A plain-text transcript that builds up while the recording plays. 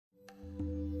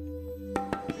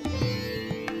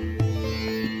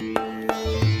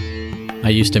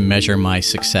used to measure my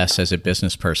success as a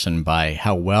business person by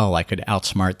how well I could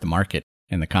outsmart the market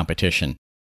and the competition.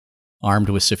 Armed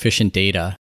with sufficient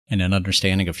data and an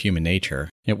understanding of human nature,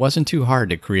 it wasn't too hard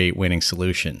to create winning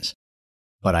solutions.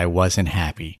 But I wasn't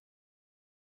happy.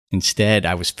 Instead,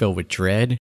 I was filled with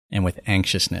dread and with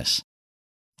anxiousness,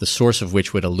 the source of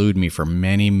which would elude me for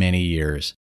many, many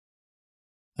years.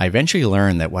 I eventually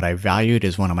learned that what I valued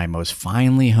as one of my most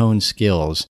finely honed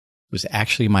skills was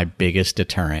actually my biggest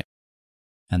deterrent,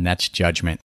 and that's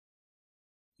judgment.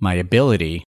 My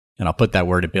ability, and I'll put that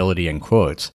word ability in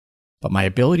quotes, but my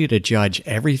ability to judge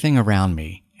everything around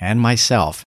me and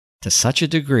myself to such a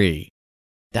degree,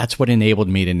 that's what enabled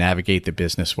me to navigate the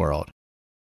business world.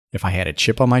 If I had a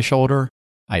chip on my shoulder,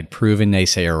 I'd prove a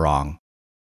naysayer wrong.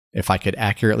 If I could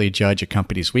accurately judge a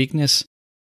company's weakness,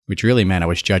 which really meant I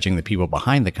was judging the people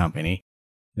behind the company,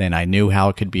 then I knew how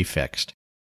it could be fixed.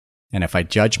 And if I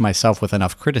judged myself with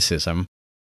enough criticism,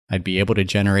 I'd be able to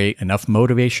generate enough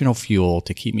motivational fuel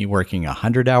to keep me working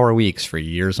 100-hour weeks for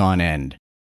years on end.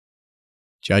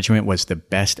 Judgment was the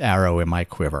best arrow in my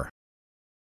quiver,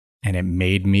 and it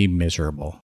made me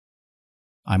miserable.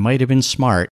 I might have been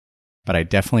smart, but I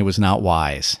definitely was not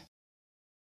wise.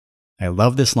 I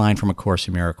love this line from A Course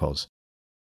in Miracles.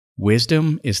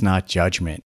 Wisdom is not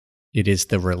judgment. It is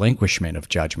the relinquishment of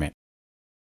judgment.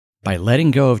 By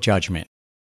letting go of judgment,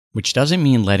 which doesn't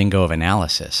mean letting go of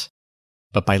analysis,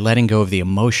 but by letting go of the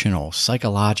emotional,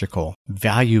 psychological,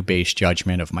 value-based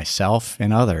judgment of myself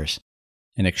and others,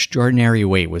 an extraordinary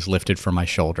weight was lifted from my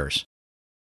shoulders.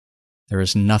 There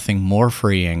is nothing more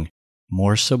freeing,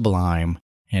 more sublime,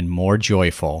 and more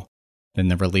joyful than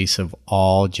the release of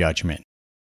all judgment.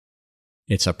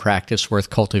 It's a practice worth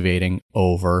cultivating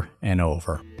over and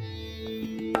over.